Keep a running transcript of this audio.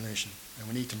Revelation. And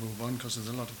we need to move on because there's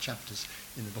a lot of chapters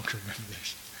in the book of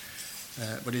Revelation.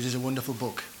 But it is a wonderful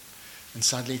book. And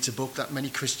sadly, it's a book that many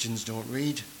Christians don't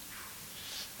read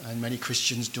and many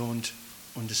Christians don't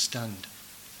understand.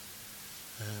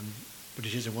 But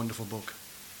it is a wonderful book.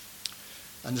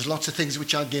 And there's lots of things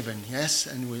which are given, yes?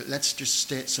 And let's just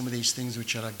state some of these things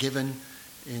which are given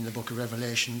in the book of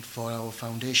Revelation for our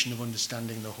foundation of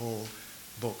understanding the whole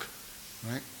book.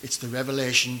 Right? It's the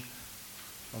revelation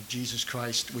of Jesus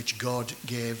Christ which God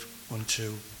gave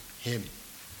unto him.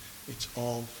 It's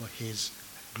all for his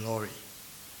glory.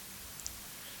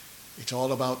 It's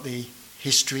all about the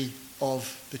history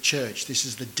of the church. This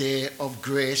is the day of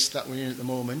grace that we're in at the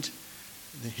moment.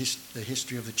 The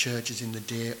history of the church is in the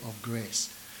day of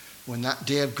grace. When that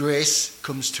day of grace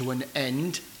comes to an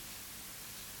end,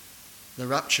 the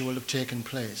rapture will have taken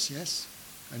place, yes?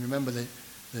 And remember,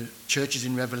 the churches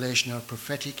in Revelation are a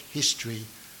prophetic history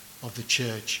of the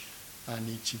church and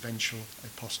its eventual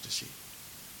apostasy.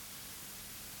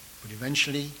 But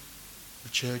eventually, the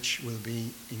church will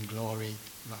be in glory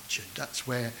raptured. That's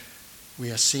where we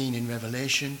are seen in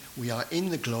Revelation. We are in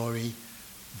the glory,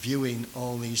 viewing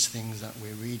all these things that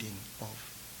we're reading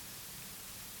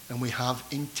of. And we have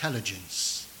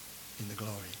intelligence in the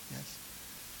glory, yes?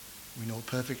 We know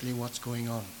perfectly what's going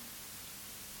on,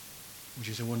 which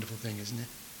is a wonderful thing, isn't it?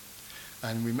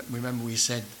 And remember we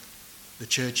said the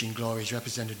church in glory is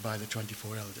represented by the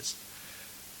 24 elders.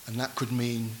 And that could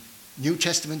mean New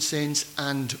Testament saints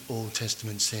and Old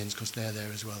Testament saints, because they're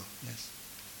there as well, yes?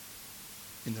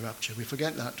 In the rapture. We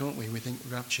forget that, don't we? We think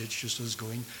rapture, it's just us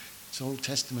going. So Old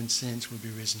Testament saints will be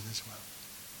risen as well,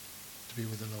 to be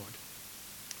with the Lord.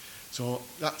 So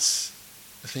that's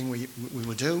the thing we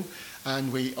will do.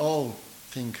 And we all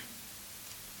think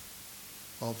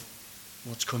of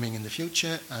what's coming in the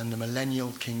future and the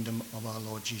millennial kingdom of our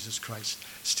Lord Jesus Christ.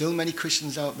 Still many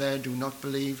Christians out there do not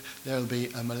believe there will be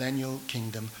a millennial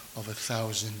kingdom of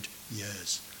 1,000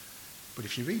 years. But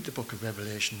if you read the book of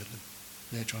Revelation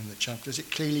later on in the chapters, it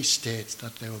clearly states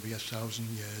that there will be 1,000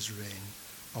 years reign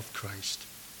of Christ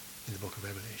in the book of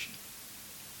Revelation.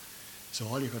 So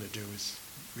all you've got to do is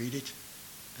read it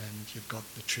and you've got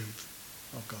the truth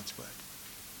of God's word.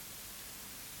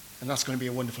 And that's going to be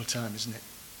a wonderful time, isn't it?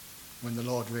 When the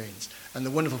Lord reigns. And the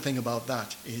wonderful thing about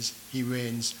that is he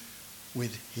reigns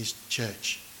with his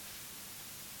church.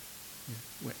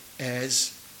 We're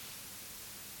heirs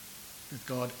with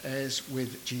God, heirs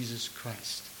with Jesus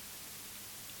Christ.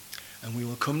 And we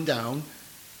will come down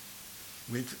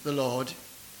with the Lord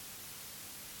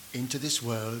into this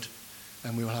world,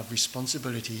 and we will have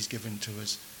responsibilities given to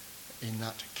us in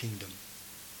that kingdom.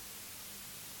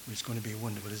 It's going to be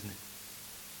wonderful, isn't it?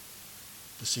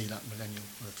 To see that millennial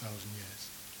for 1,000 years.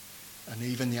 And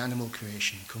even the animal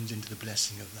creation comes into the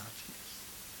blessing of that. Yes.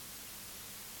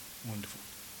 Wonderful.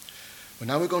 Well,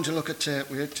 now we're going to look at,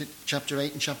 we're at chapter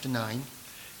 8 and chapter 9.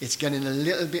 It's getting a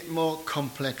little bit more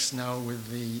complex now with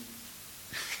the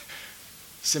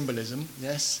symbolism,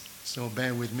 yes? So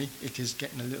bear with me. It is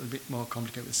getting a little bit more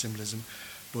complicated with symbolism.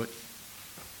 But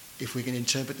if we can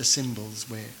interpret the symbols,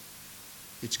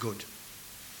 it's good.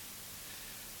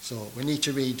 So we need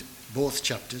to read both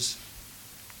chapters,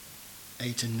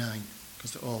 8 and 9,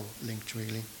 because they're all linked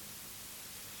really.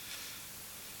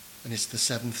 And it's the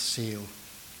seventh seal.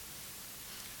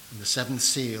 And the seventh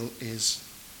seal is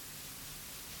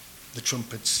the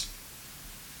trumpets,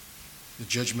 the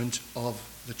judgment of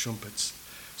the trumpets.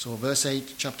 So verse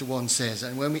 8, chapter 1 says,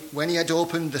 "And when he had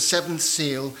opened the seventh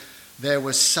seal, there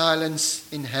was silence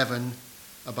in heaven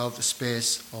about the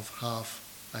space of half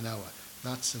an hour."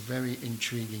 That's a very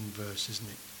intriguing verse, isn't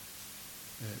it?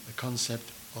 The concept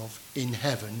of in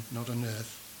heaven, not on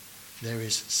earth, there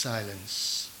is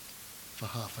silence for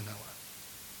half an hour.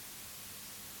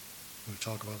 We'll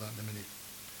talk about that in a minute.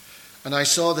 "And I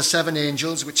saw the 7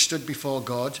 angels which stood before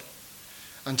God,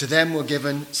 and to them were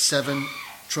given 7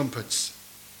 trumpets.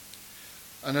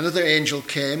 And another angel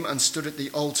came and stood at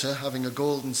the altar, having a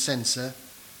golden censer,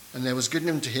 and there was given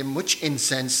unto him much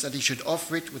incense, that he should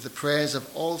offer it with the prayers of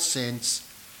all saints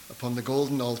upon the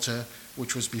golden altar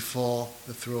which was before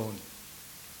the throne.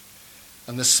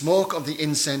 And the smoke of the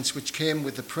incense which came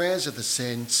with the prayers of the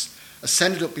saints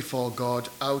ascended up before God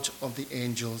out of the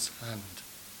angel's hand.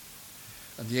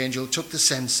 And the angel took the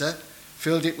censer,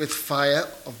 filled it with fire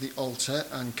of the altar,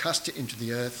 and cast it into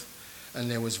the earth.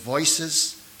 And there was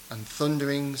voices and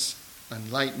thunderings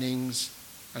and lightnings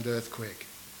and earthquake.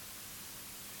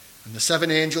 And the 7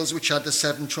 angels which had the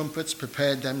 7 trumpets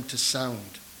prepared them to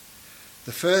sound.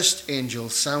 The first angel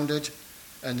sounded,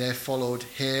 and there followed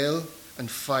hail and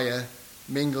fire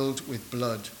mingled with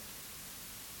blood,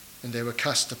 and they were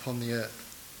cast upon the earth.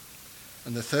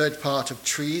 And the third part of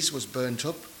trees was burnt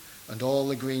up, and all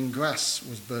the green grass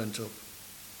was burnt up.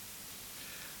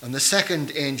 And the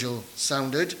second angel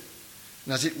sounded,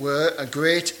 and as it were, a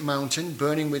great mountain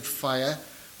burning with fire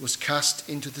was cast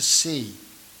into the sea,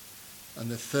 and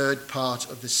the third part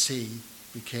of the sea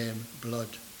became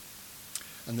blood.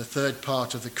 And the third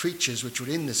part of the creatures which were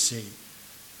in the sea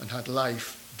and had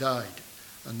life died,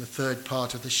 and the third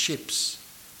part of the ships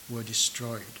were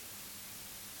destroyed.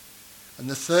 And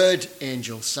the third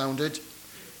angel sounded,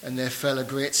 and there fell a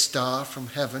great star from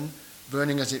heaven,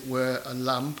 burning as it were a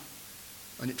lamp,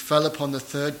 and it fell upon the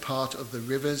third part of the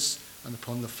rivers and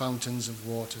upon the fountains of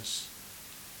waters.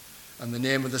 And the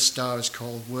name of the star is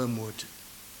called Wormwood.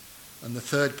 And the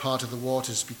third part of the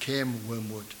waters became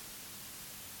wormwood,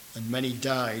 and many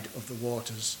died of the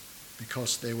waters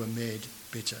because they were made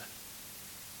bitter.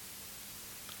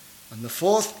 And the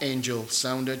fourth angel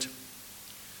sounded,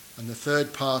 and the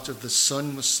third part of the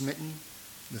sun was smitten,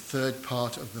 the third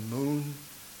part of the moon,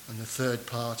 and the third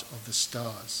part of the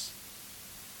stars.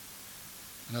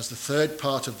 And as the third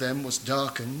part of them was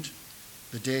darkened,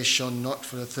 the day shone not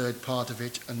for the third part of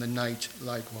it, and the night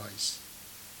likewise.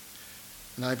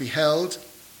 And I beheld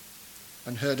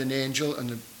and heard an angel,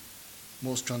 and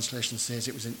most translations says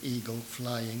it was an eagle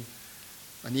flying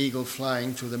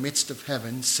through the midst of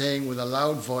heaven, saying with a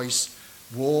loud voice,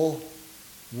 Woe,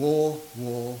 woe,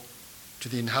 woe to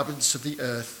the inhabitants of the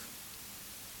earth,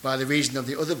 by the reason of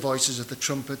the other voices of the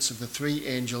trumpets of the three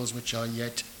angels which are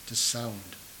yet to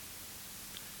sound.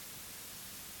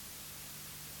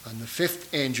 And the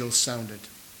fifth angel sounded.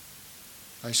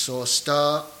 I saw a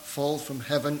star fall from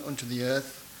heaven unto the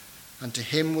earth, and to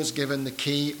him was given the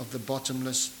key of the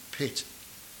bottomless pit.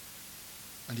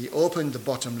 And he opened the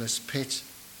bottomless pit,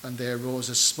 and there rose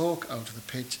a smoke out of the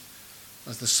pit,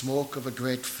 as the smoke of a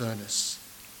great furnace.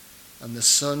 And the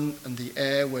sun and the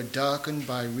air were darkened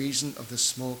by reason of the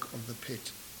smoke of the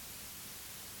pit.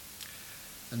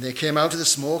 And there came out of the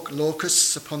smoke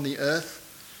locusts upon the earth.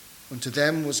 Unto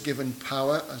them was given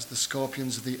power, as the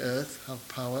scorpions of the earth have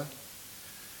power.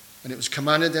 And it was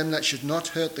commanded them that should not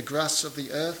hurt the grass of the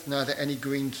earth, neither any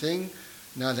green thing,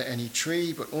 neither any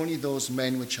tree, but only those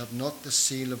men which have not the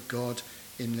seal of God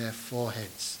in their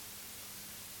foreheads.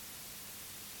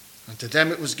 And to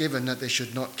them it was given that they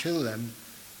should not kill them,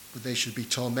 but they should be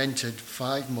tormented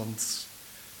 5 months,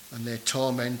 and their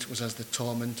torment was as the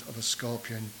torment of a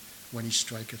scorpion when he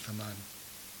striketh a man.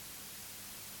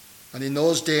 And in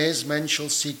those days men shall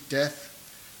seek death,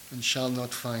 and shall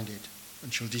not find it,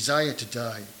 and shall desire to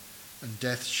die, and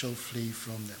death shall flee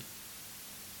from them.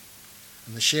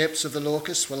 And the shapes of the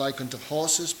locusts were like unto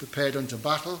horses prepared unto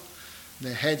battle, and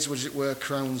their heads were as it were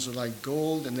crowns were like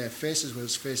gold, and their faces were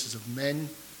as faces of men.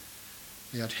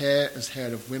 They had hair as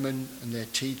hair of women, and their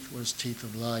teeth were as teeth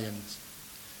of lions.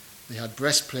 They had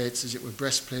breastplates as it were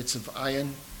breastplates of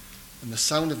iron, and the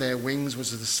sound of their wings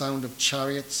was as the sound of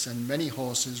chariots and many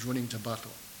horses running to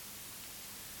battle.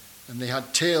 And they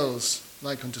had tails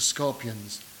like unto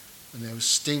scorpions, and there were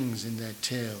stings in their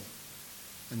tail,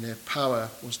 and their power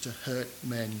was to hurt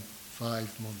men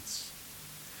 5 months.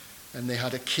 And they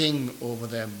had a king over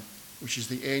them, which is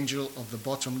the angel of the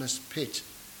bottomless pit,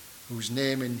 whose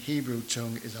name in Hebrew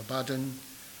tongue is Abaddon,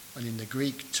 and in the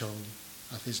Greek tongue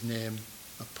hath his name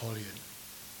Apollyon.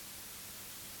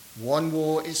 1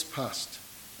 war is past,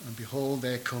 and behold,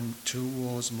 there come 2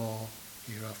 wars more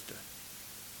hereafter.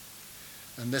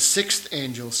 And the sixth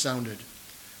angel sounded,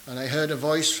 and I heard a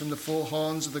voice from the 4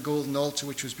 horns of the golden altar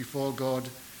which was before God,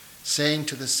 saying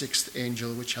to the sixth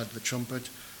angel which had the trumpet,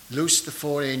 Loose the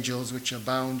 4 angels which are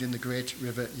bound in the great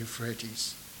river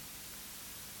Euphrates.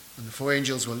 And the 4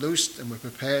 angels were loosed, and were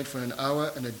prepared for an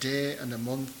hour and a day and a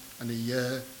month and a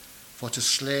year, for to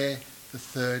slay the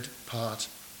third part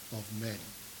of men.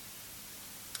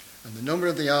 And the number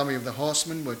of the army of the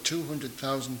horsemen were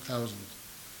 200,000.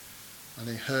 And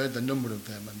I heard the number of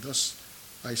them, and thus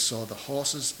I saw the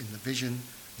horses in the vision,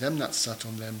 them that sat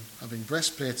on them, having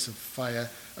breastplates of fire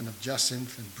and of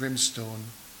jacinth and brimstone.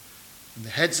 And the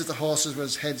heads of the horses were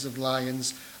as heads of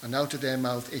lions, and out of their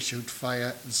mouth issued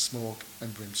fire and smoke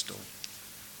and brimstone.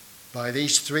 By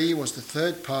these 3 was the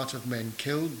third part of men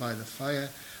killed by the fire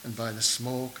and by the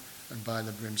smoke and by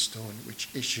the brimstone which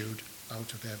issued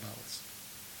out of their mouths.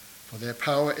 For their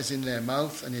power is in their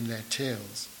mouth and in their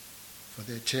tails. For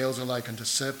their tails are like unto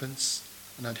serpents,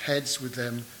 and had heads with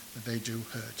them that they do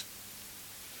hurt.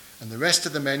 And the rest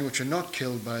of the men which were not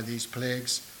killed by these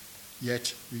plagues,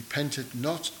 yet repented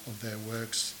not of their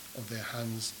works of their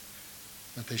hands,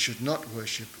 that they should not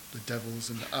worship the devils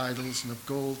and the idols, and of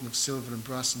gold and of silver and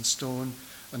brass and stone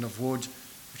and of wood,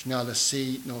 which neither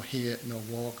see nor hear nor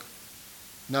walk,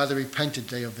 Neither repented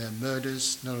they of their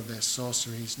murders, nor of their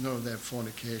sorceries, nor of their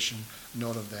fornication,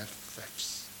 nor of their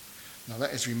thefts. Now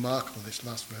that is remarkable, this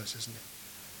last verse, isn't it?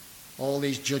 All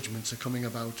these judgments are coming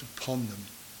about upon them,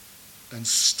 and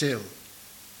still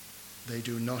they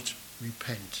do not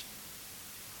repent.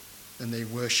 And they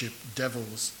worship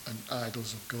devils and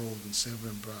idols of gold and silver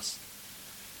and brass.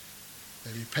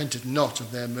 They repented not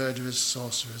of their murderers,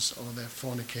 sorcerers, or their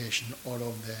fornication, or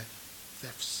of their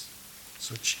thefts.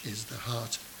 Such is the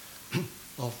heart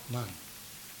of man.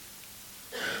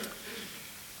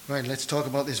 Right, let's talk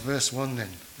about this verse 1 then.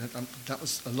 That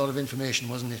was a lot of information,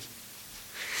 wasn't it?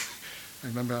 I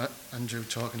remember Andrew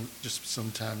talking just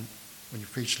sometime when you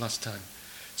preached last time.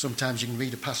 Sometimes you can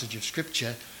read a passage of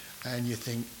scripture and you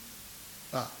think,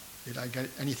 did I get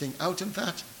anything out of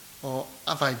that? Or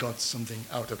have I got something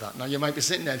out of that? Now you might be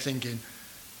sitting there thinking,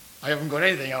 I haven't got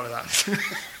anything out of that.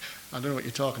 I don't know what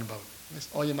you're talking about.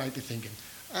 Or you might be thinking,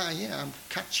 I'm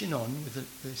catching on with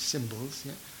the symbols,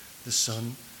 the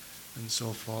sun and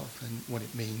so forth, and what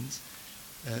it means.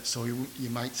 So you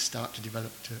might start to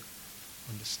develop to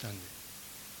understand it.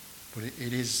 But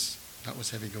that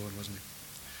was heavy going, wasn't it?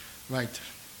 Right.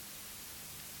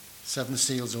 7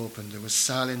 seals opened. There was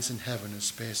silence in heaven a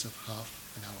space of half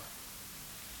an hour.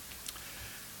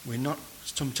 We're not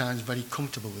sometimes very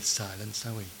comfortable with silence,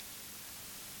 are we?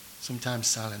 Sometimes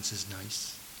silence is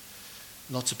nice.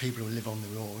 Lots of people who live on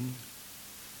their own.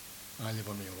 I live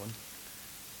on my own.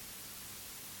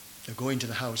 They go into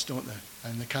the house, don't they?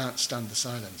 And they can't stand the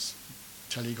silence.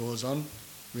 Telly goes on,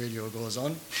 radio goes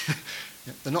on.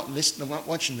 They're not listening, they're not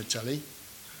watching the telly.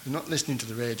 They're not listening to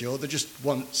the radio. They just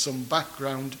want some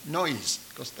background noise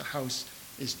because the house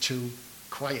is too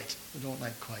quiet. They don't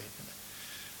like quiet.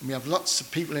 And we have lots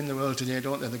of people in the world today,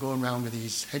 don't they? They're going around with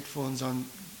these headphones on,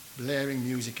 blaring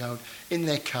music out. In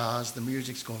their cars, the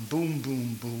music's going boom,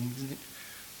 boom, boom, isn't it?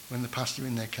 When they pass you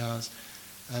in their cars.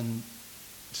 And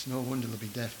it's no wonder they'll be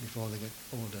deaf before they get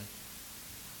older.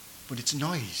 But it's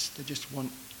noise. They just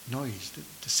want noise.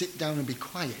 To sit down and be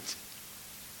quiet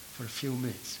for a few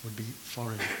minutes would be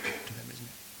foreign to them, isn't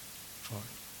it? Foreign.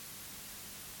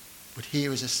 But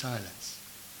here is a silence.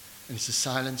 And it's the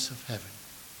silence of heaven.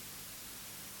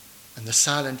 And they're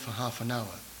silent for half an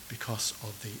hour because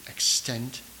of the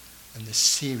extent and the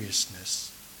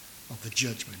seriousness of the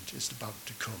judgment is about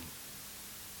to come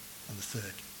on the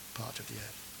third part of the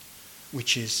earth,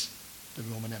 which is the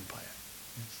Roman Empire.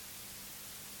 Yes.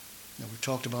 Now we've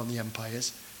talked about the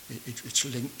empires. It's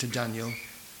linked to Daniel,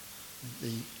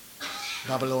 the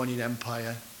Babylonian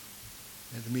Empire,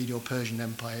 the Medo-Persian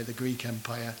Empire, the Greek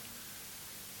Empire,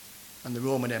 and the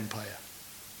Roman Empire.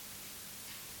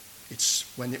 It's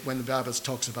when the Bible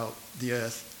talks about the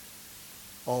earth,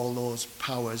 all those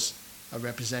powers are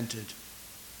represented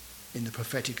in the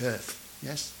prophetic earth.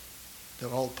 Yes? They're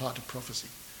all part of prophecy.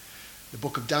 The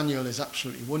book of Daniel is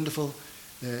absolutely wonderful.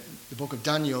 The book of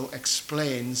Daniel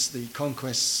explains the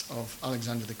conquests of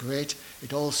Alexander the Great.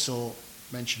 It also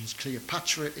mentions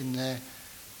Cleopatra in there.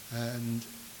 And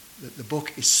the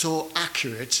book is so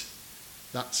accurate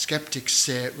that skeptics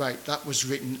say, right, that was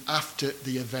written after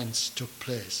the events took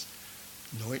place.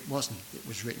 No, it wasn't. It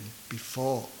was written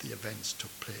before the events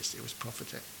took place. It was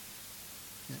prophesied.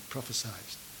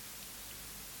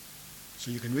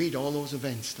 So you can read all those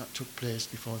events that took place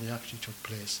before they actually took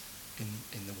place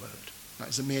in the world. That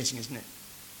is amazing, isn't it?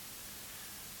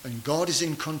 And God is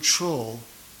in control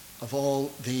of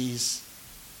all these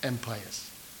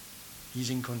empires. He's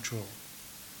in control.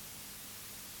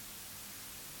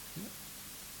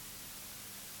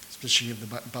 Especially of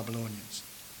the Babylonians.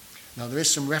 Now there is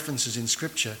some references in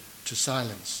Scripture to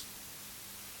silence.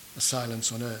 A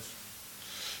silence on earth.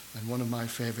 And one of my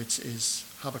favourites is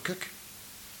Habakkuk.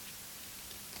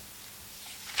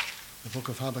 The book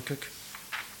of Habakkuk,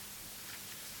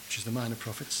 which is the minor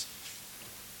prophets.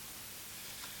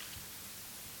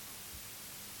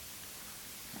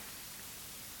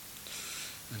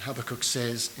 And Habakkuk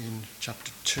says in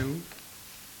chapter 2,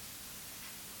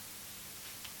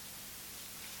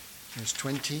 verse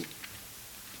 20,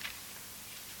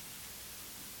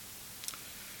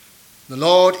 "The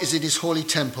Lord is in his holy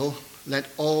temple. Let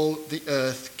all the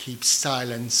earth keep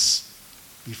silence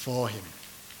before him."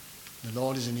 The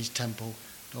Lord is in his temple.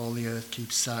 Let all the earth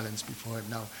keep silence before him.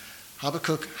 Now,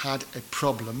 Habakkuk had a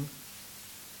problem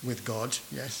with God,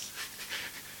 yes.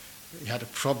 He had a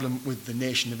problem with the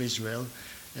nation of Israel.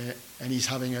 And he's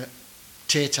having a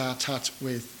tete-a-tete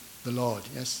with the Lord,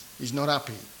 yes. He's not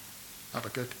happy,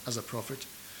 Habakkuk, as a prophet.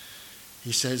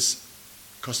 He says,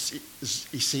 because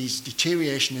he sees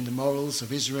deterioration in the morals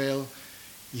of Israel.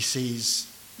 He sees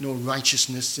no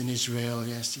righteousness in Israel.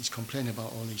 Yes, he's complaining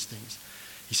about all these things.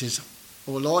 He says,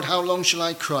 O Lord, how long shall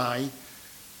I cry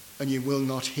and you will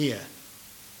not hear?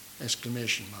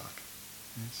 Exclamation mark.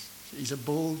 Yes. He's a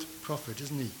bold prophet,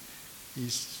 isn't he?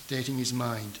 He's stating his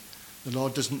mind. The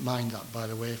Lord doesn't mind that, by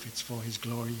the way. If it's for his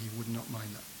glory, he would not mind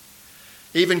that.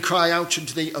 Even cry out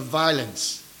unto thee of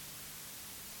violence.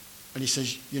 And he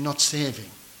says, you're not saving.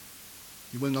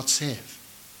 You will not save.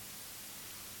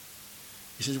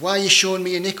 He says, why are you showing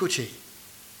me iniquity?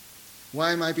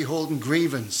 Why am I beholding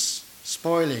grievance,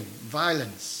 spoiling,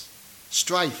 violence,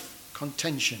 strife,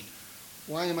 contention?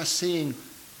 Why am I seeing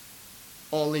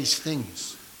all these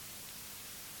things?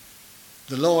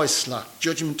 The law is slack,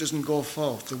 judgment doesn't go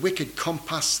forth. The wicked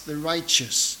compass the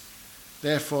righteous,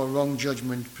 therefore wrong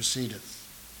judgment proceedeth.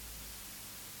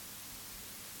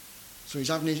 So he's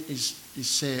having his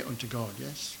say unto God,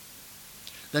 yes?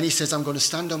 Then he says, I'm going to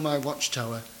stand on my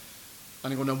watchtower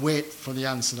and I'm going to wait for the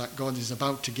answer that God is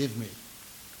about to give me.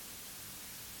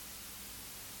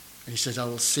 And he says, I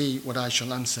will see what I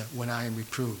shall answer when I am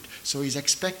reproved. So he's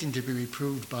expecting to be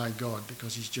reproved by God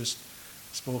because he's just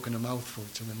spoken a mouthful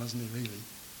to him, hasn't he, really?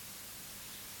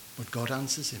 But God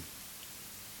answers him.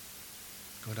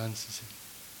 God answers him.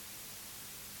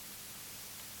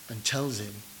 And tells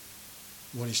him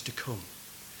what is to come.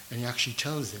 And he actually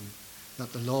tells him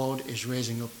that the Lord is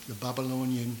raising up the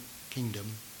Babylonian kingdom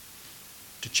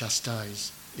to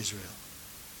chastise Israel.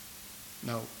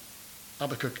 Now,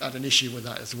 Habakkuk had an issue with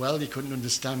that as well. He couldn't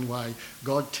understand why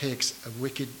God takes a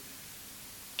wicked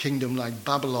kingdom like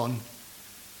Babylon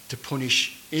to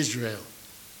punish Israel.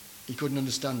 He couldn't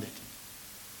understand it.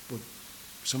 But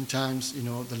sometimes,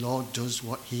 the Lord does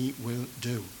what he will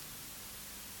do.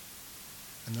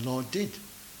 And the Lord did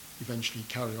eventually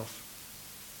carry off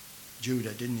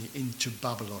Judah, didn't he, into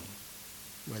Babylon,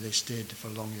 where they stayed for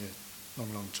a long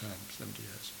time, 70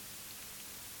 years.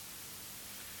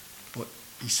 But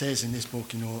he says in this book,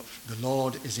 the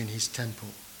Lord is in his temple.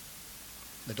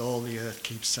 Let all the earth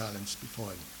keep silence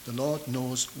before him. The Lord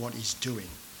knows what he's doing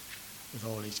with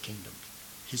all his kingdom.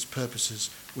 His purposes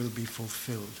will be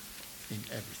fulfilled in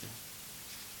everything.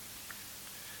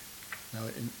 Now,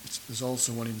 there's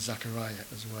also one in Zechariah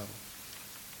as well.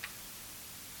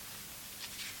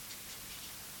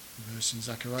 A verse in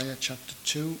Zechariah chapter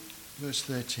 2, verse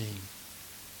 13.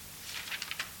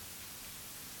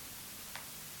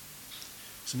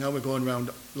 So now we're going around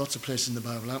lots of places in the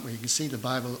Bible, aren't we? You can see the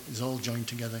Bible is all joined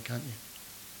together, can't you?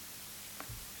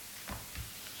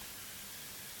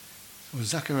 So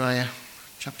Zechariah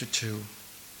chapter 2,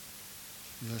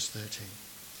 verse 13.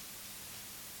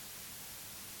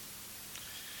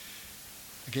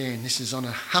 Again, this is on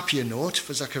a happier note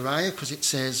for Zechariah because it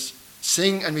says,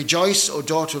 Sing and rejoice, O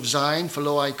daughter of Zion, for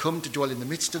lo, I come to dwell in the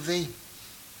midst of thee.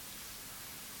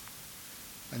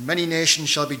 And many nations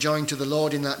shall be joined to the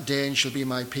Lord in that day, and shall be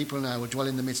my people, and I will dwell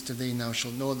in the midst of thee. And thou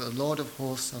shalt know that the Lord of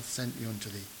hosts hath sent me unto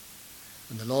thee.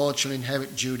 And the Lord shall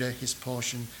inherit Judah, his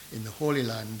portion, in the Holy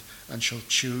Land, and shall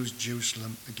choose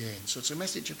Jerusalem again. So it's a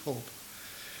message of hope.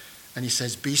 And he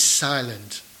says, Be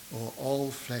silent, O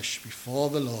all flesh, before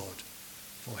the Lord,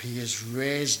 for he is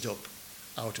raised up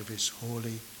out of his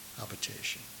holy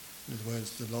habitation. In other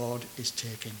words, the Lord is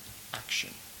taking action.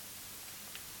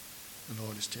 The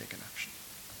Lord is taking action.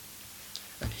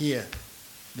 And here,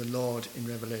 the Lord in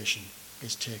Revelation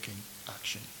is taking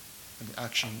action. And the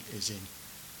action is in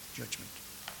judgment.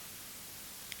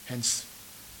 Hence,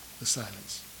 the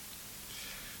silence.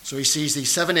 So he sees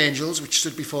these 7 angels which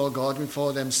stood before God, and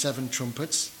before them 7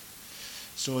 trumpets.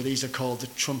 So these are called the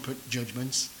trumpet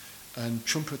judgments. And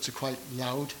trumpets are quite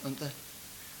loud, aren't they?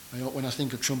 When I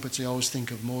think of trumpets, I always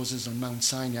think of Moses on Mount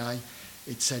Sinai.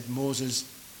 It said Moses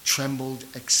trembled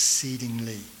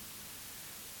exceedingly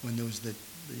when there was the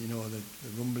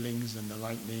rumblings and the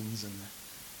lightnings, and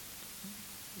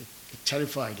it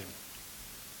terrified him,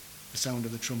 the sound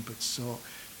of the trumpets. So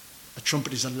a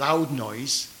trumpet is a loud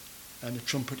noise, and a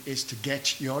trumpet is to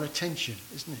get your attention,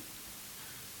 isn't it?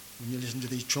 When you listen to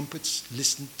these trumpets,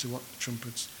 listen to what the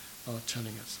trumpets are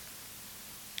telling us.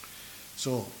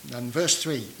 So, and verse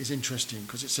 3 is interesting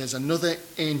because it says, another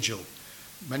angel.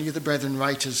 Many of the brethren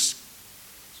writers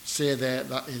say there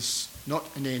that is not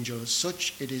an angel as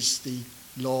such, it is the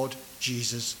Lord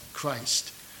Jesus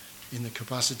Christ in the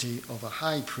capacity of a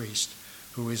high priest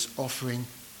who is offering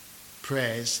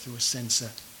prayers through a censer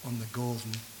on the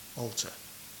golden altar.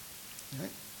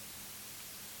 Right?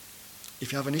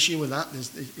 If you have an issue with that,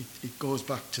 it goes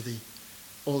back to the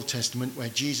Old Testament where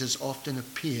Jesus often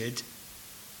appeared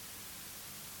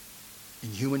in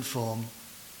human form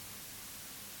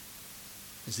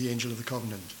as the angel of the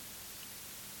covenant.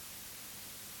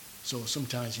 So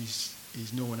sometimes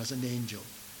he's known as an angel.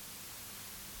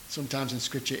 Sometimes in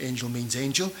Scripture, angel means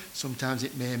angel. Sometimes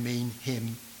it may mean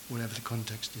him, whatever the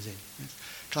context is in. Yes?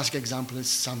 Classic example is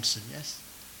Samson, yes?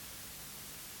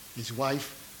 His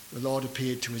wife, the Lord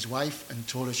appeared to his wife and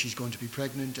told her she's going to be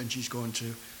pregnant and she's going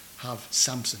to have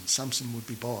Samson. Samson would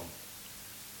be born.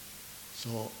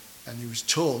 So, and he was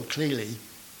told clearly,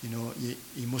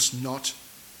 he must not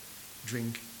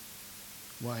drink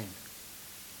wine.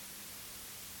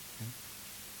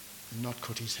 And not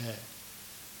cut his hair.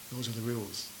 Those are the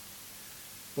rules.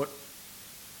 But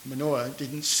Manoah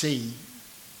didn't see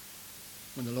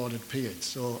when the Lord had appeared,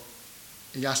 so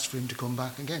he asked for him to come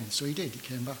back again. So he did, he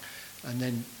came back. And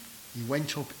then he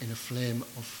went up in a flame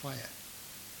of fire,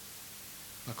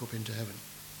 back up into heaven.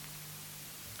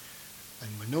 And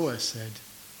Manoah said,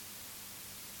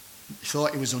 he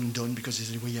thought he was undone because he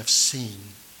said, we have seen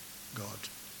God.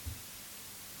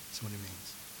 That's what it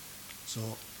means. So,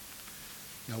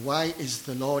 now why is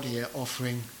the Lord here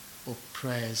offering up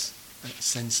prayers,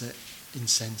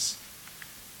 incense?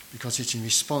 Because it's in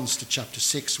response to chapter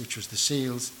 6, which was the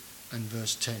seals, and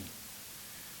verse 10.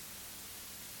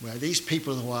 Where these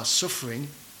people who are suffering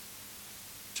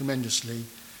tremendously,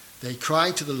 they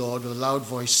cry to the Lord with a loud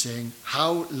voice saying,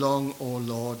 how long, O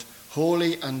Lord,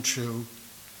 holy and true,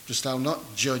 dost thou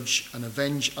not judge and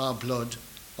avenge our blood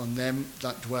on them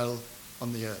that dwell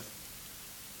on the earth?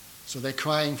 So they're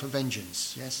crying for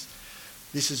vengeance, yes?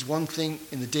 This is one thing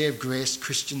in the day of grace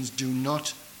Christians do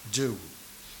not do.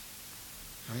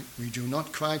 Right? We do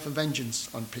not cry for vengeance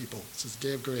on people. This is the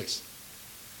day of grace.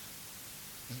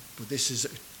 Okay? But this is a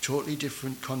totally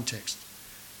different context.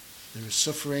 There is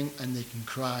suffering and they can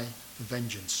cry for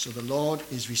vengeance. So the Lord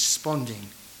is responding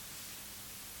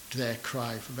to their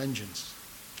cry for vengeance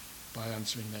by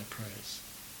answering their prayers.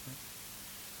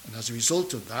 Right? And as a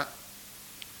result of that,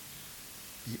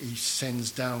 he sends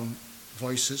down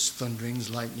voices, thunderings,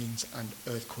 lightnings, and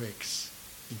earthquakes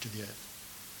into the earth.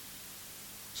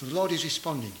 So the Lord is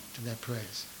responding to their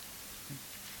prayers,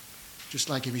 just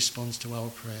like he responds to our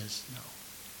prayers now.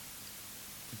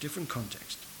 A different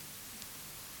context.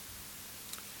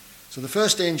 So the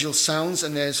first angel sounds,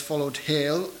 and there's followed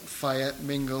hail, fire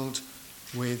mingled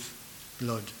with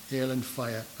blood. Hail and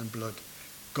fire and blood.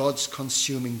 God's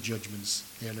consuming judgments,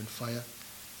 hail and fire.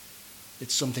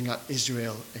 It's something that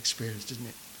Israel experienced, isn't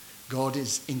it? God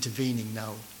is intervening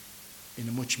now in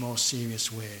a much more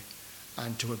serious way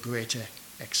and to a greater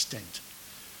extent.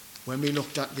 When we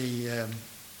looked at the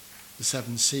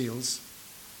seven seals,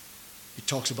 it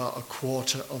talks about a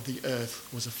quarter of the earth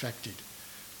was affected.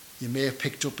 You may have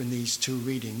picked up in these two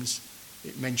readings,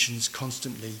 it mentions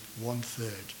constantly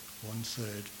 1/3,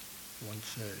 1/3,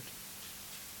 1/3.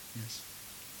 Yes.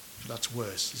 So that's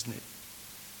worse, isn't it?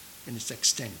 In its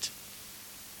extent.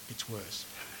 It's worse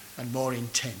and more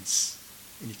intense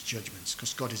in its judgments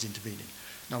because God is intervening.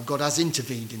 Now, God has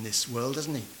intervened in this world,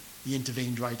 hasn't he? He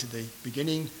intervened right at the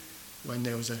beginning when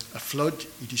there was a flood.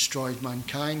 He destroyed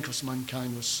mankind because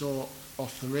mankind was so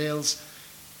off the rails.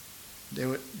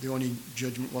 The only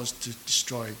judgment was to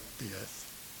destroy the earth.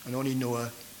 And only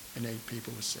Noah and 8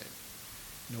 people were saved.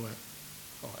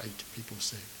 8 people were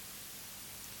saved.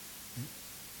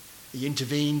 He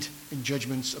intervened in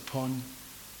judgments upon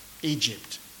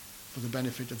Egypt for the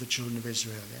benefit of the children of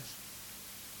Israel, yes?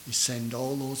 He sent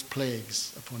all those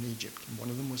plagues upon Egypt. And one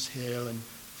of them was hail and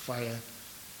fire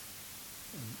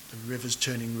and the rivers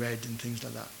turning red and things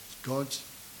like that. God's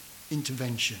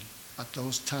intervention at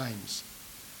those times.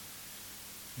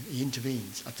 He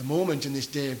intervenes. At the moment in this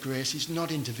day of grace, he's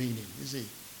not intervening, is he?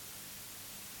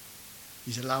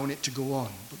 He's allowing it to go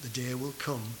on. But the day will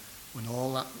come when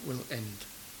all that will end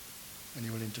and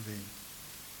he will intervene.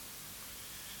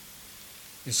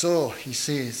 And so he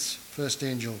says, first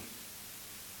angel,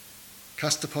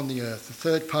 cast upon the earth. The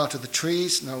third part of the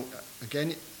trees. Now,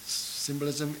 again,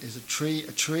 symbolism is a tree,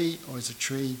 or is a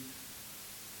tree,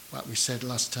 what we said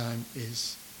last time,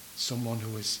 is someone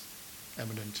who is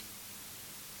eminent,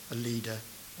 a leader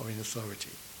or in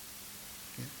authority.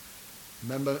 Okay?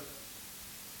 Remember,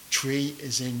 tree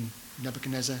is in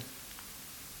Nebuchadnezzar.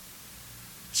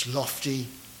 It's lofty.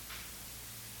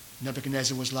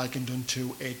 Nebuchadnezzar was likened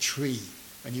unto a tree,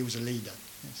 and he was a leader,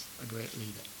 yes, a great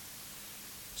leader.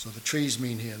 So the trees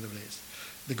mean here the place.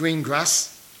 The green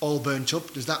grass, all burnt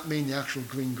up. Does that mean the actual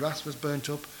green grass was burnt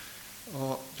up,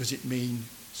 or does it mean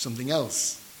something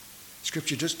else?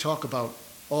 Scripture does talk about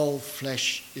all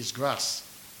flesh is grass.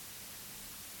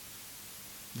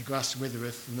 The grass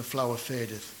withereth and the flower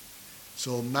fadeth.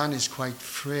 So man is quite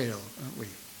frail, aren't we?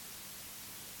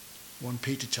 1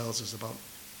 Peter tells us about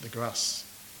the grass.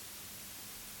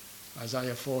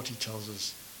 Isaiah 40 tells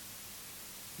us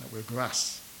that we're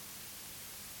grass.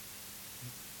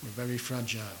 We're very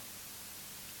fragile.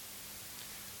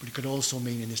 but it could also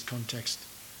mean in this context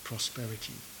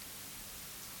prosperity.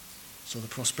 So the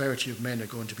prosperity of men are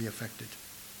going to be affected.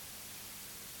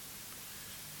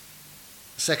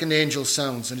 The second angel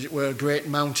sounds, and as it were a great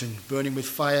mountain burning with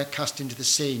fire cast into the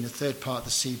sea, and the third part of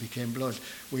the sea became blood.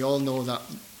 We all know that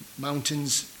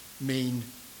mountains mean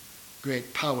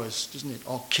great powers, doesn't it?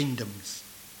 Or kingdoms.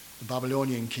 The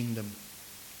Babylonian kingdom.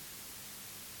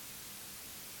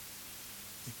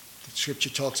 The scripture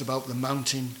talks about the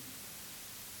mountain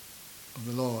of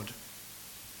the Lord,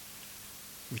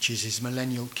 which is his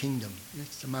millennial kingdom.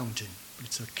 It's a mountain, but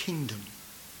it's a kingdom.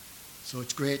 So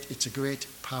it's great, it's a great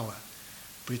power,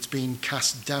 but it's being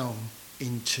cast down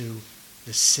into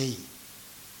the sea.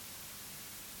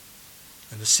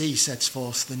 And the sea sets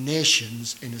forth the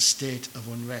nations in a state of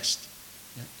unrest.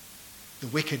 Yeah? The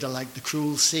wicked are like the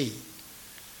cruel sea.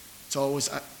 It's always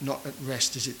not at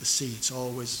rest, is it, the sea? It's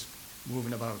always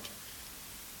moving about.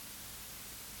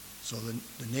 So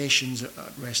the nations are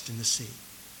at rest in the sea.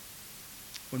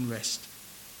 Unrest.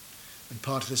 And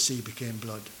part of the sea became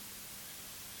blood.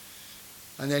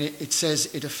 And then it says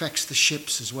it affects the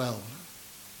ships as well.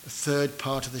 A third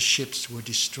part of the ships were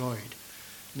destroyed.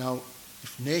 Now,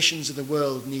 if nations of the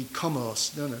world need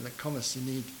commerce, you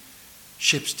need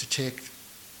ships to take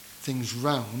things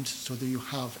round so that you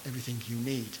have everything you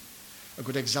need. A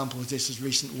good example of this is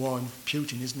recent war in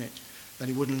Putin, isn't it? That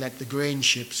he wouldn't let the grain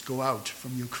ships go out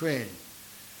from Ukraine.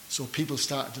 So people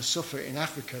started to suffer in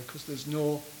Africa because there's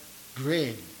no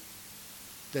grain.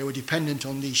 They were dependent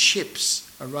on these ships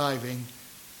arriving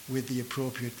with the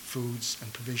appropriate foods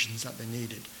and provisions that they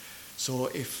needed. So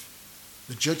if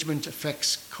the judgment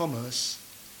affects commerce,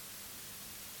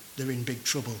 they're in big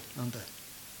trouble, aren't they?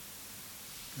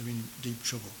 They're in deep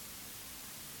trouble.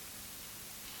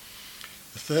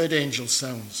 The third angel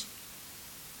sounds.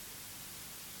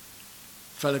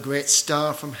 Fell a great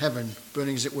star from heaven,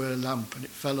 burning as it were a lamp, and it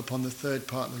fell upon the third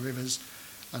part of the rivers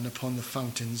and upon the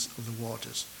fountains of the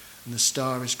waters. And the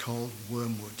star is called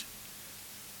wormwood.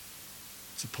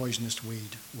 It's a poisonous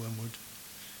weed, wormwood.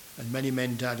 And many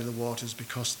men died of the waters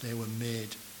because they were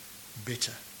made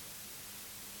bitter.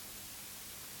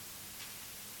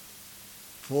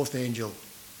 Fourth angel,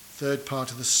 third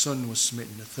part of the sun was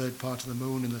smitten, the third part of the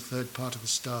moon and the third part of the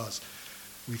stars.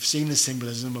 We've seen the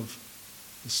symbolism of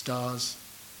the stars,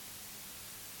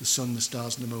 the sun, the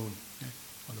stars and the moon,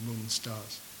 or the moon and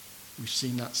stars. We've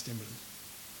seen that symbolism.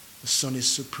 The sun is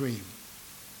supreme,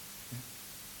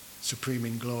 supreme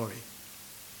in glory.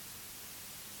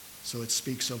 So it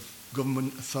speaks of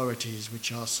government authorities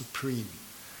which are supreme.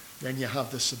 Then you have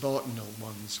the subordinate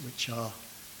ones which are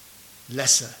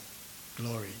lesser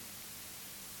glory.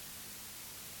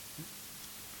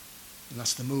 And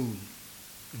that's the moon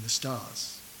and the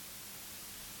stars.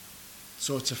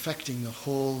 So it's affecting the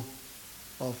whole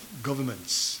of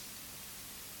governments.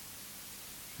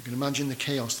 You can imagine the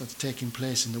chaos that's taking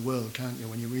place in the world, can't you,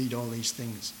 when you read all these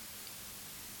things?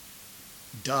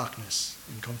 Darkness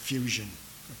and confusion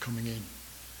are coming in.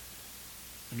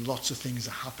 And lots of things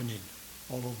are happening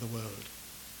all over the world,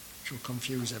 which will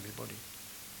confuse everybody.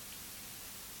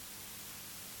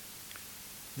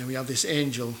 Then we have this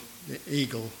angel, the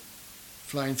eagle,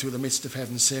 flying through the midst of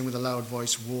heaven, saying with a loud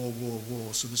voice, war, war,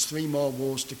 war. So there's 3 more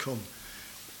wars to come.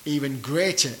 Even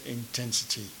greater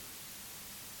intensity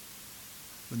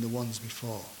than the ones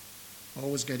before.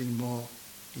 Always getting more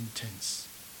intense.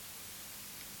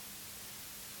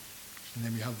 And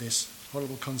then we have this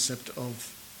horrible concept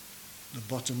of the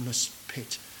bottomless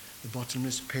pit. The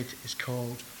bottomless pit is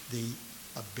called the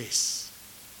abyss.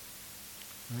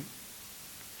 Right?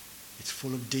 It's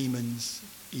full of demons,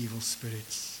 evil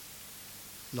spirits,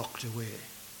 locked away.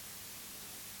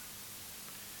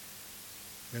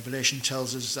 Revelation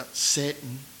tells us that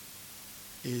Satan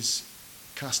is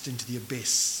cast into the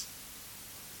abyss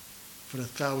for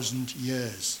 1,000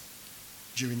 years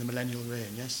during the millennial reign,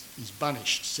 yes? He's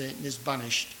banished. Satan is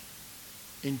banished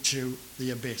into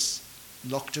the abyss,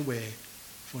 locked away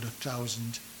for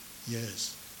 1,000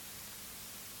 years.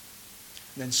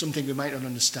 And then something we might not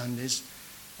understand is,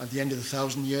 at the end of the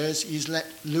 1,000 years, he's let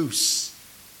loose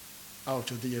out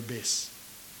of the abyss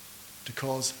to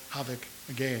cause havoc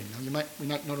again. Now, we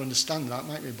might not understand that,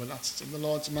 might we? But that's in the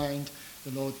Lord's mind.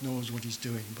 The Lord knows what he's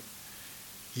doing, but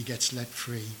he gets let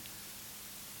free.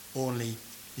 Only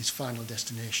his final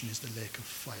destination is the lake of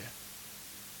fire.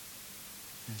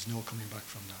 There's no coming back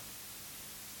from that.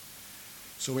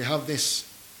 So we have this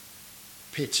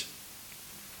pit.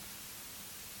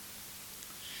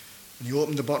 And he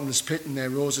opened the bottomless pit, and there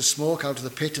rose a smoke out of the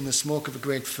pit, and the smoke of a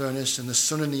great furnace, and the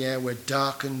sun and the air were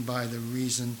darkened by the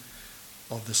reason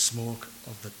of the smoke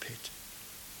of the pit.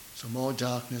 So more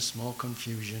darkness, more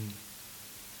confusion.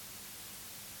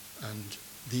 And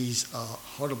these are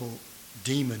horrible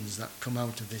demons that come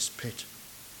out of this pit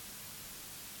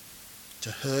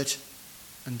to hurt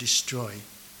and destroy.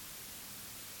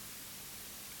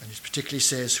 And it particularly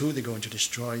says who they're going to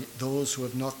destroy: those who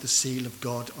have not the seal of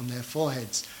God on their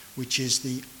foreheads, which is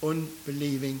the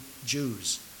unbelieving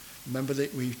Jews. Remember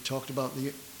that we talked about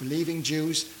the believing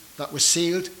Jews that were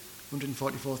sealed,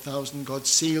 144,000. God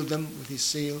sealed them with his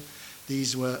seal.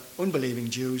 These were unbelieving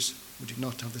Jews who did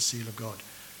not have the seal of God.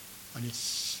 And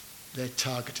they're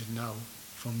targeted now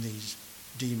from these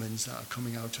demons that are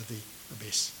coming out of the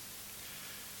abyss.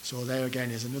 So there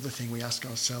again is another thing we ask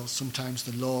ourselves. Sometimes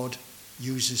the Lord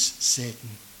uses Satan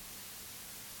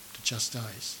to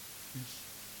chastise. Yes.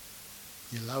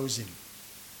 He allows him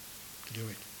to do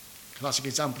it. Classic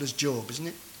example is Job, isn't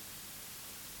it?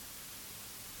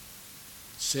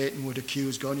 Satan would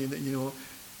accuse God, you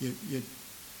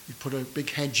put a big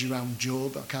hedge around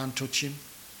Job, I can't touch him.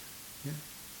 Yeah.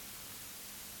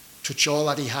 Touch all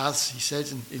that he has, he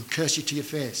said, and he'll curse you to your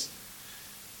face.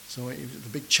 So the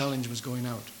big challenge was going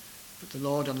out. But the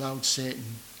Lord allowed Satan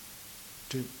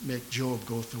to make Job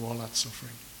go through all that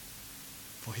suffering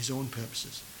for his own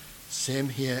purposes. Same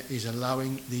here, he's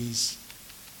allowing these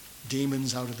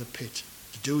demons out of the pit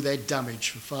to do their damage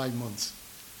for 5 months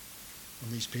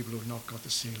on these people who have not got the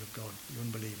seal of God, the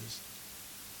unbelievers.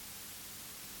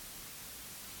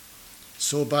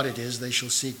 So bad it is, they shall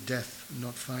seek death and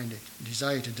not find it,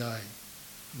 desire to die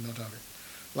and not have it.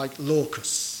 Like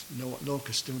locusts. You know what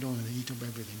locusts do, don't they? They eat up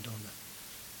everything, don't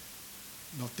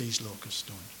they? Not these locusts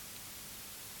don't.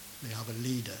 They have a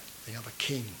leader, they have a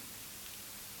king.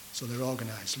 So they're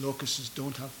organised. Locusts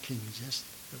don't have kings, yes?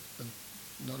 They're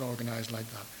not organised like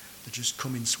that. They just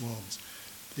come in swarms.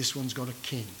 This one's got a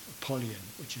king, Apollyon,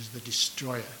 which is the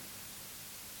destroyer.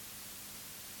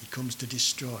 He comes to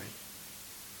destroy.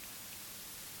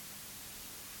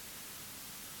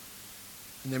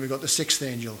 And then we've got the 6th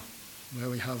angel, where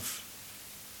we have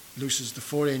looses the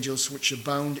 4 angels which are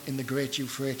bound in the great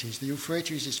Euphrates. The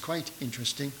Euphrates is quite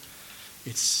interesting.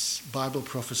 It's Bible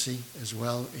prophecy as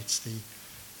well. It's the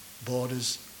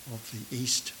borders of the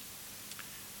east.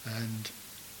 And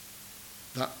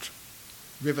that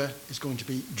river is going to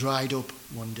be dried up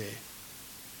one day.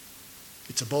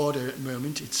 It's a border at the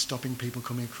moment. It's stopping people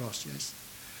coming across, yes.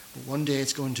 But one day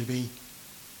it's going to be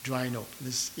drying up.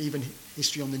 There's even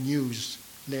history on the news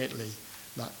lately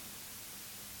that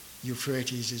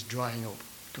Euphrates is drying up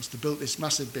because they built this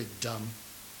massive big dam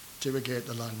to irrigate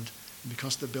the land. And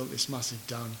because they built this massive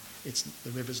dam,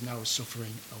 the river's now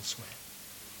suffering elsewhere.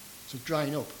 So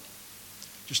drying up,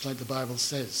 just like the Bible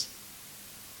says.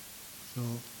 So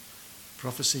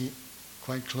prophecy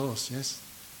quite close, yes?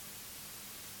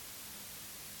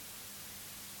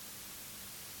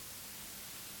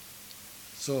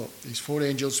 So these 4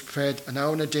 angels prepared an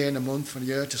hour and a day and a month for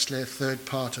the earth to slay a third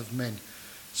part of men.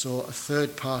 So a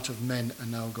third part of men are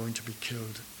now going to be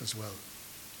killed as well,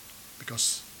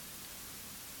 because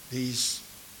these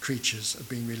creatures have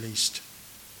been released.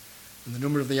 And the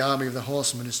number of the army of the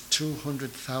horsemen is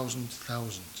 200,000.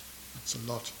 That's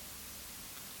a lot.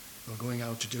 They're going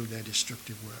out to do their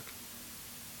destructive work.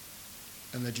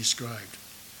 And they're described.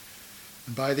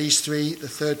 And by these 3, the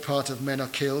third part of men are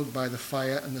killed by the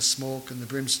fire and the smoke and the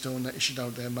brimstone that issued out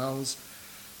of their mouths.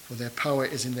 For their power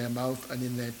is in their mouth and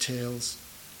in their tails.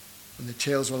 And the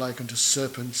tails were like unto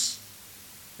serpents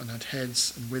and had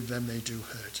heads, and with them they do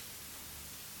hurt.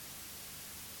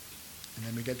 And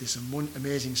then we get this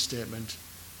amazing statement.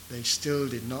 They still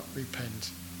did not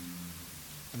repent.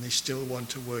 And they still want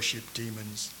to worship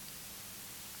demons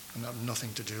and have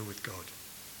nothing to do with God.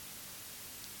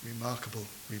 Remarkable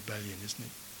rebellion, isn't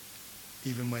it?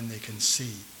 Even when they can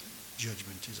see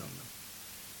judgment is on them.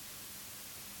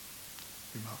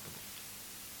 Remarkable.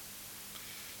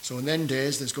 So in them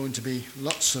days there's going to be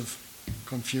lots of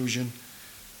confusion,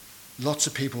 lots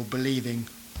of people believing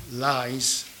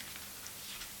lies.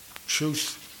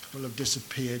 Truth will have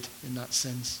disappeared in that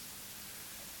sense,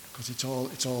 because it's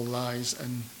all lies.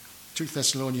 And 2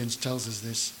 Thessalonians tells us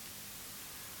this.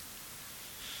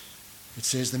 It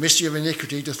says, the mystery of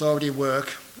iniquity doth already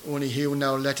work, only he who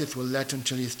now letteth will let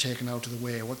until he is taken out of the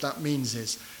way. What that means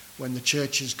is, when the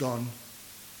church is gone,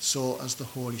 so has the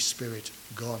Holy Spirit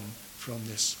gone from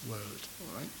this world.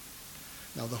 All right?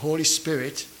 Now the Holy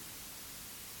Spirit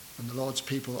and the Lord's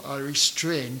people are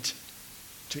restrained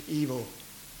to evil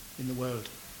in the world.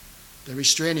 They're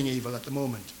restraining evil at the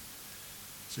moment.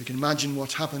 So you can imagine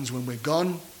what happens when we're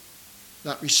gone.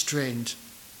 That restraint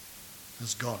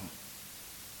has gone.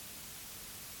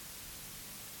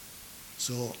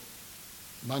 So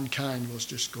mankind will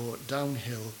just go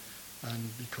downhill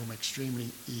and become extremely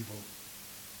evil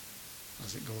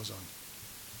as it goes on.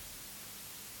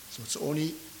 So it's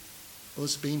only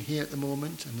us being here at the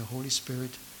moment, and the Holy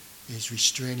Spirit is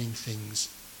restraining things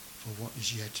for what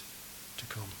is yet to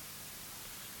come.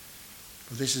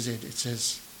 But this is it. It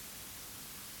says,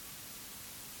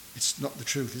 it's not the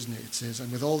truth, isn't it? It says,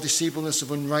 and with all deceitfulness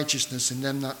of unrighteousness in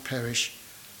them that perish,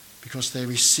 because they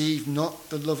receive not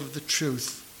the love of the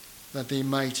truth, that they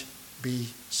might be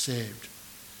saved.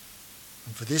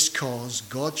 And for this cause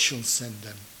God shall send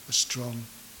them a strong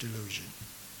delusion.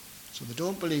 So they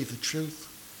don't believe the truth,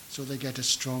 so they get a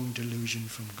strong delusion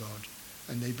from God,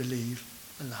 and they believe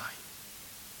a lie.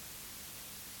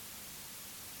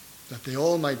 That they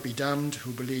all might be damned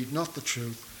who believed not the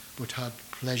truth, but had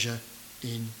pleasure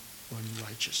in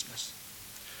unrighteousness.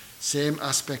 Same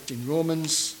aspect in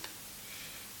Romans,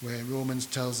 where Romans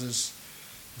tells us,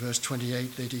 verse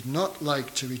 28, they did not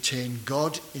like to retain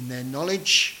God in their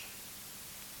knowledge.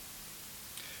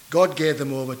 God gave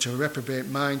them over to a reprobate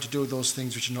mind to do those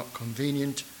things which are not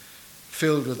convenient,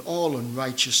 filled with all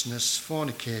unrighteousness,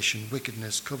 fornication,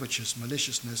 wickedness, covetousness,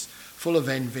 maliciousness, full of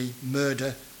envy,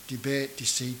 murder, debate,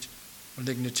 deceit,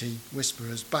 malignity,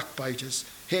 whisperers, backbiters,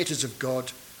 haters of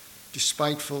God,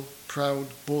 despiteful, proud,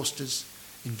 boasters,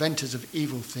 inventors of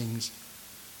evil things,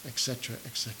 etc.,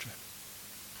 etc.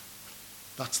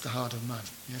 That's the heart of man,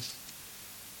 yes?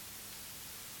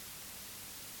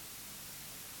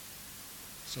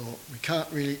 So we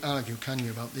can't really argue, can you,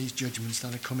 about these judgments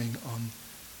that are coming on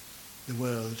the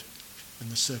world and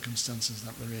the circumstances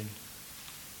that we're in.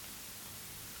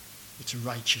 It's a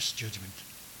righteous judgment.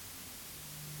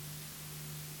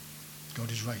 God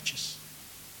is righteous.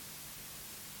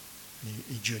 And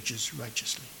he judges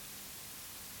righteously.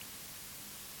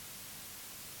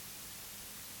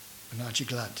 And aren't you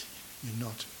glad you're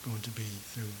not going to be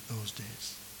through those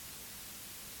days?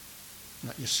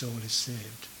 And that your soul is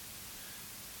saved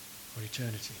for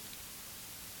eternity.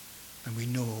 And we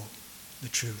know the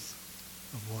truth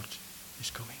of what is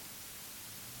coming.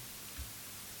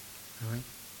 All right?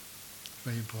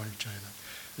 Very important to try that.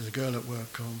 There's a girl at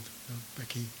work called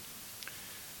Becky,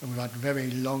 and we've had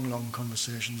very long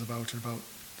conversations about her, about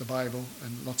the Bible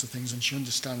and lots of things, and she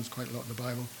understands quite a lot of the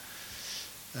Bible.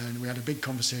 And we had a big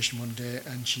conversation one day,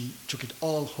 and she took it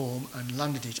all home and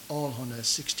landed it all on her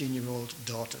 16-year-old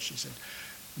daughter, she said.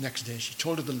 Next day, she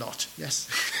told her the lot, yes.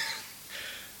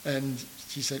 And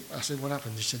she said, I said, what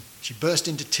happened? She said, she burst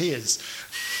into tears.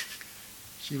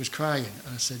 She was crying.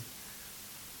 And I said,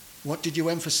 what did you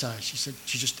emphasize? She said,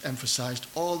 she just emphasized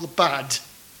all the bad,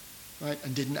 right,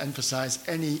 and didn't emphasize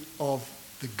any of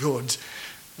the good,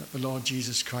 that the Lord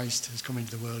Jesus Christ has come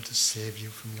into the world to save you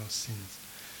from your sins.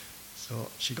 So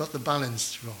she got the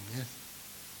balance wrong, yeah?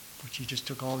 But she just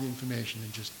took all the information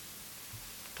and just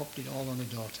popped it all on her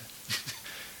daughter,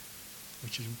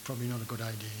 which is probably not a good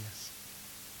idea, yes.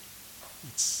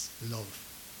 It's love,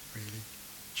 really.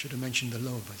 Should have mentioned the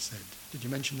love, I said. Did you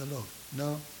mention the love?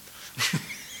 No?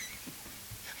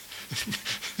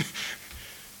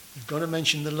 You've got to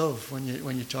mention the love when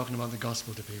you're talking about the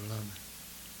gospel to people, aren't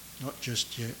you? Not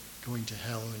just you're going to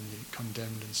hell and you're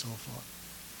condemned and so forth.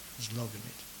 There's love in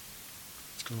it.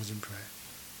 Let's close in prayer.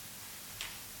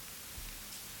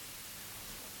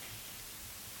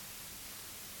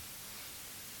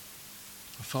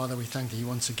 Father, we thank thee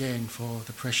once again for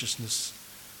the preciousness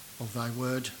of thy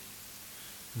word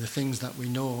and the things that we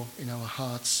know in our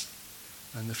hearts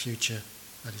and the future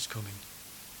that is coming.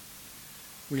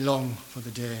 We long for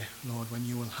the day, Lord, when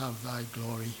you will have thy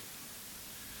glory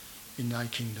in thy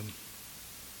kingdom.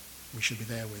 We shall be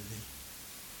there with thee.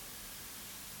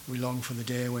 We long for the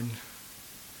day when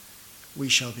we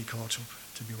shall be caught up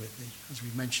to be with thee, as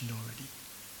we've mentioned already.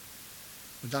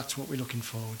 But that's what we're looking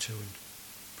forward to. And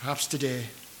perhaps today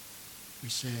we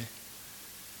say,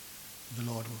 the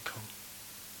Lord will come.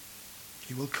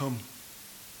 He will come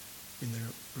in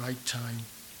the right time,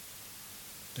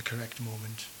 the correct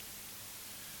moment,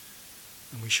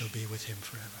 and we shall be with him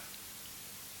forever.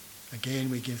 Again,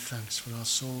 we give thanks for our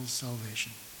soul's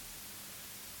salvation.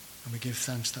 And we give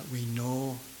thanks that we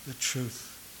know the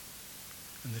truth,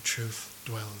 and the truth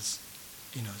dwells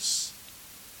in us.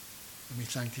 And we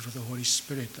thank thee for the Holy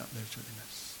Spirit that lives within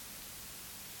us.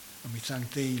 And we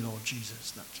thank thee, Lord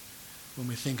Jesus, that when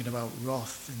we're thinking about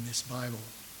wrath in this Bible,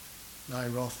 thy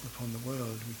wrath upon the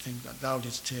world, we think that thou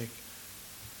didst take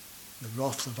the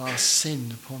wrath of our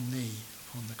sin upon thee,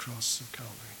 upon the cross of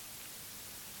Calvary.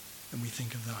 And we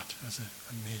think of that as an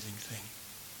amazing thing.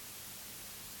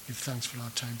 Give thanks for our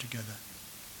time together.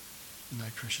 In thy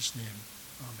precious name.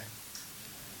 Amen.